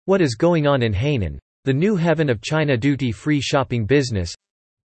What is going on in Hainan, the new heaven of China duty-free shopping business?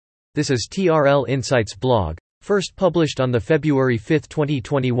 This is TRL Insights blog, first published on February 5,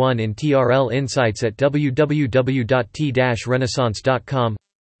 2021 in TRL Insights at www.t-renaissance.com.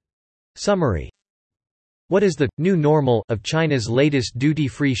 Summary. What is the new normal of China's latest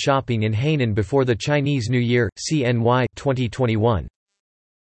duty-free shopping in Hainan before the Chinese New Year, CNY 2021?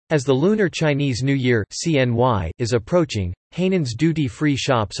 As the Lunar Chinese New Year (CNY) is approaching, Hainan's duty-free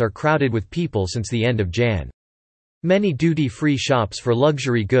shops are crowded with people since the end of Jan. Many duty-free shops for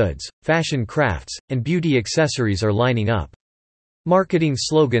luxury goods, fashion crafts, and beauty accessories are lining up. Marketing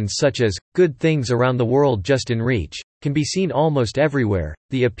slogans such as, "Good things around the world just in reach," can be seen almost everywhere.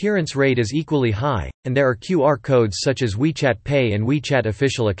 The appearance rate is equally high, and there are QR codes such as WeChat Pay and WeChat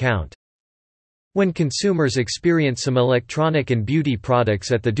Official Account. When consumers experience some electronic and beauty products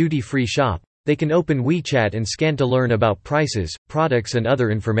at the duty-free shop, they can open WeChat and scan to learn about prices, products and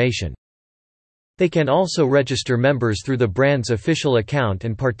other information. They can also register members through the brand's official account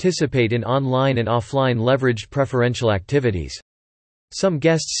and participate in online and offline leveraged preferential activities. Some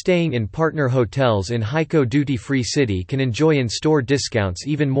guests staying in partner hotels in Haikou duty-free city can enjoy in-store discounts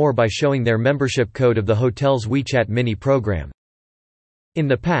even more by showing their membership code of the hotel's WeChat mini program. In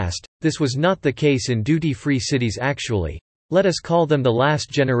the past, this was not the case in duty-free cities actually. Let us call them the last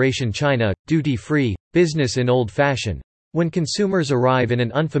generation China, duty-free, business in old fashion. When consumers arrive in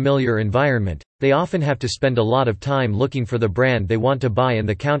an unfamiliar environment, they often have to spend a lot of time looking for the brand they want to buy and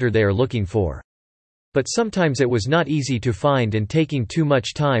the counter they are looking for. But sometimes it was not easy to find and taking too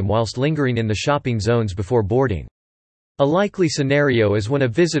much time whilst lingering in the shopping zones before boarding. A likely scenario is when a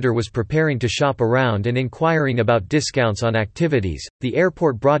visitor was preparing to shop around and inquiring about discounts on activities, the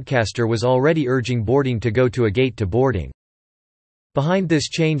airport broadcaster was already urging boarding to go to a gate to boarding. Behind this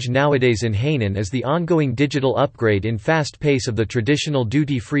change nowadays in Hainan is the ongoing digital upgrade in fast pace of the traditional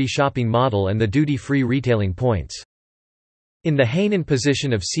duty-free shopping model and the duty-free retailing points. In the Hainan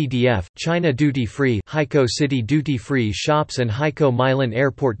position of CDF, China duty-free, Haikou City duty-free shops and Haikou Milan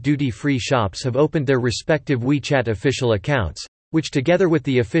Airport duty-free shops have opened their respective WeChat official accounts, which together with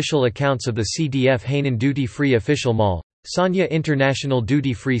the official accounts of the CDF Hainan duty-free official mall, Sanya International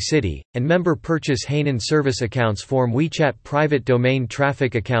duty-free city, and member purchase Hainan service accounts form WeChat private domain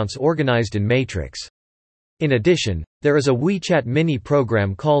traffic accounts organized in matrix. In addition, there is a WeChat mini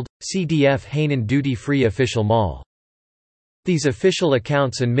program called CDF Hainan duty-free official mall. These official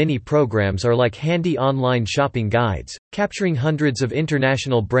accounts and mini programs are like handy online shopping guides, capturing hundreds of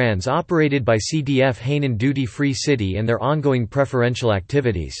international brands operated by CDF Hainan duty-free city and their ongoing preferential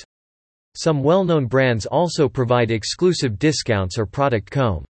activities. Some well-known brands also provide exclusive discounts or product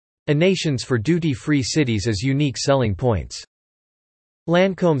combinations for duty-free cities as unique selling points.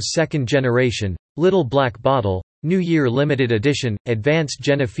 Lancome's second generation, Little Black Bottle, New Year Limited Edition, Advanced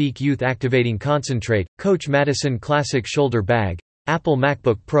Genifique Youth Activating Concentrate, Coach Madison Classic Shoulder Bag, Apple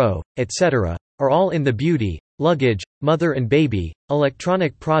MacBook Pro, etc., are all in the beauty, luggage, mother and baby,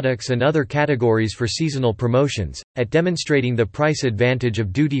 electronic products and other categories for seasonal promotions, at demonstrating the price advantage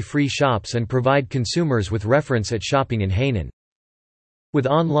of duty-free shops and provide consumers with reference at shopping in Hainan. With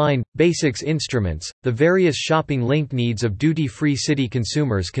online, basics instruments, the various shopping link needs of duty-free city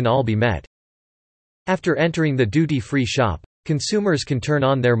consumers can all be met. After entering the duty-free shop, consumers can turn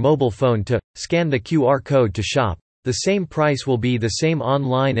on their mobile phone to scan the QR code to shop. The same price will be the same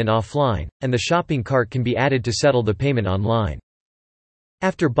online and offline, and the shopping cart can be added to settle the payment online.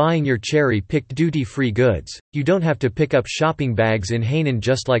 After buying your cherry-picked duty-free goods, you don't have to pick up shopping bags in Hainan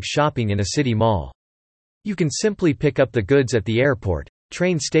just like shopping in a city mall. You can simply pick up the goods at the airport,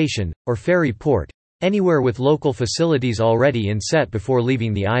 train station, or ferry port, anywhere with local facilities already in set before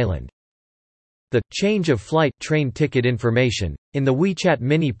leaving the island. The change of flight train ticket information in the WeChat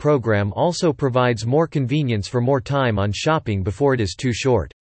mini program also provides more convenience for more time on shopping before it is too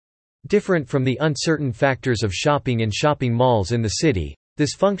short. Different from the uncertain factors of shopping in shopping malls in the city,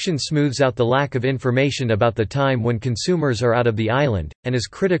 this function smooths out the lack of information about the time when consumers are out of the island, and is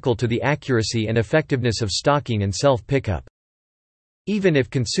critical to the accuracy and effectiveness of stocking and self-pickup. Even if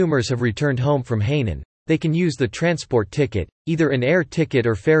consumers have returned home from Hainan, they can use the transport ticket, either an air ticket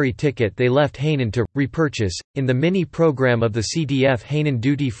or ferry ticket they left Hainan to repurchase, in the mini program of the CDF Hainan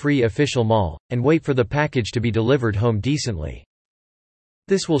duty-free official mall, and wait for the package to be delivered home decently.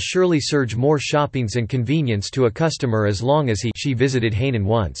 This will surely surge more shoppings and convenience to a customer as long as she visited Hainan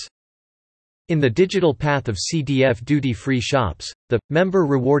once. In the digital path of CDF duty-free shops, the member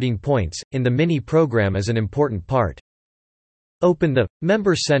rewarding points in the mini program is an important part. Open the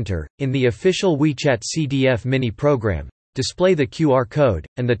Member Center in the official WeChat CDF mini program, display the QR code,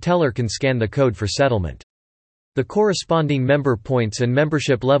 and the teller can scan the code for settlement. The corresponding member points and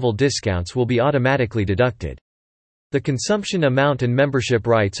membership level discounts will be automatically deducted. The consumption amount and membership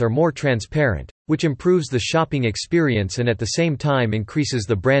rights are more transparent, which improves the shopping experience and at the same time increases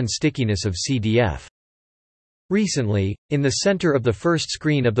the brand stickiness of CDF. Recently, in the center of the first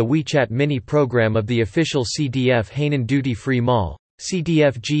screen of the WeChat mini program of the official CDF Hainan duty-free mall,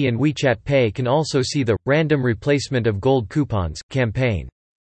 CDFG and WeChat Pay can also see the "Random Replacement of Gold Coupons" campaign.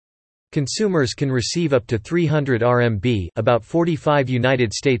 Consumers can receive up to 300 RMB, about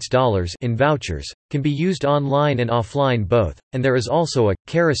 $45 in vouchers, can be used online and offline both, and there is also a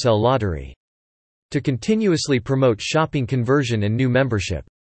carousel lottery. To continuously promote shopping conversion and new membership.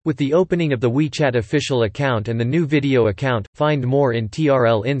 With the opening of the WeChat official account and the new video account, find more in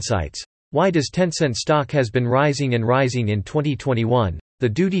TRL Insights. Why does Tencent stock has been rising and rising in 2021? The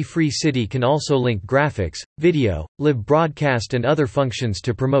duty-free city can also link graphics, video, live broadcast and other functions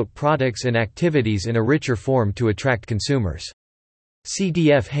to promote products and activities in a richer form to attract consumers.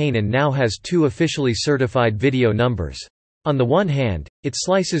 CDF Hainan now has 2 officially certified video numbers. On the one hand, it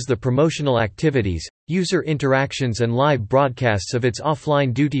slices the promotional activities, user interactions and live broadcasts of its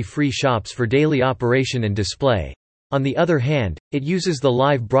offline duty-free shops for daily operation and display. On the other hand, it uses the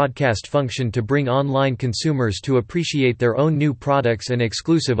live broadcast function to bring online consumers to appreciate their own new products and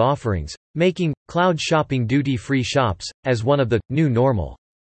exclusive offerings, making cloud shopping duty-free shops as one of the new normal.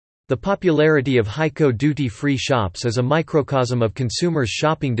 The popularity of Haikou duty-free shops is a microcosm of consumers'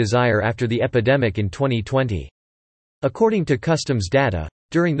 shopping desire after the epidemic in 2020. According to customs data,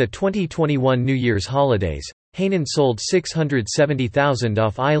 during the 2021 New Year's holidays, Hainan sold 670,000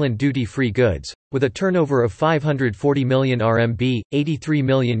 off-island duty-free goods, with a turnover of 540 million RMB, $83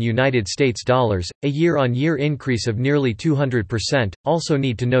 million, a year-on-year increase of nearly 200%. Also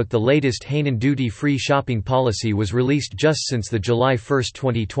need to note the latest Hainan duty-free shopping policy was released just since the July 1,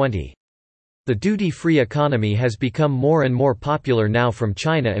 2020. The duty-free economy has become more and more popular now from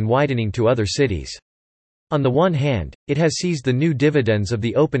China and widening to other cities. On the one hand, it has seized the new dividends of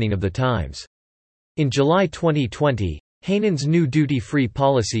the opening of the Times. In July 2020, Hainan's new duty-free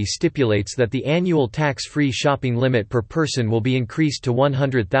policy stipulates that the annual tax-free shopping limit per person will be increased to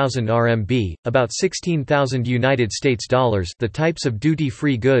 100,000 RMB, about $16,000. The types of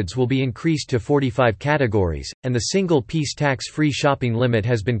duty-free goods will be increased to 45 categories, and the single-piece tax-free shopping limit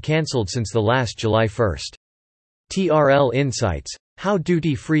has been cancelled since the last July 1. TRL Insights: How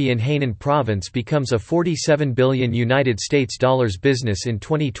duty-free in Hainan province becomes a $47 billion business in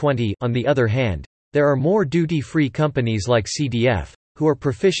 2020. On the other hand, there are more duty-free companies like CDF, who are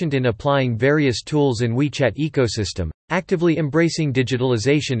proficient in applying various tools in WeChat ecosystem, actively embracing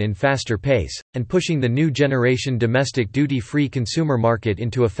digitalization in faster pace, and pushing the new generation domestic duty-free consumer market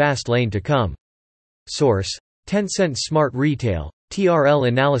into a fast lane to come. Source: Tencent Smart Retail, TRL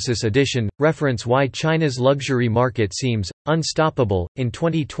Analysis Edition. Reference: Why China's luxury market seems unstoppable in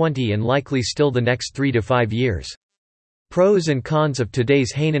 2020 and likely still the next 3 to 5 years. Pros and cons of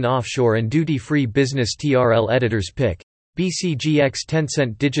today's Hainan offshore and duty-free business. TRL Editor's Pick. BCGX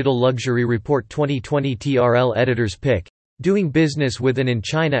Tencent Digital Luxury Report 2020. TRL Editor's Pick. Doing business with and in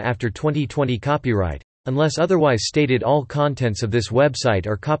China after 2020. Copyright. Unless otherwise stated, all contents of this website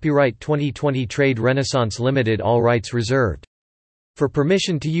are copyright 2020 Trade Renaissance Limited, all rights reserved. For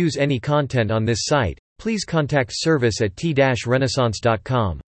permission to use any content on this site, please contact service at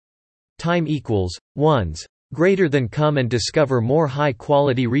t-renaissance.com. Time equals ones. Greater than. Come and discover more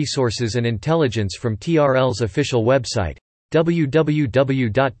high-quality resources and intelligence from TRL's official website,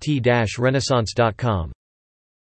 www.t-renaissance.com.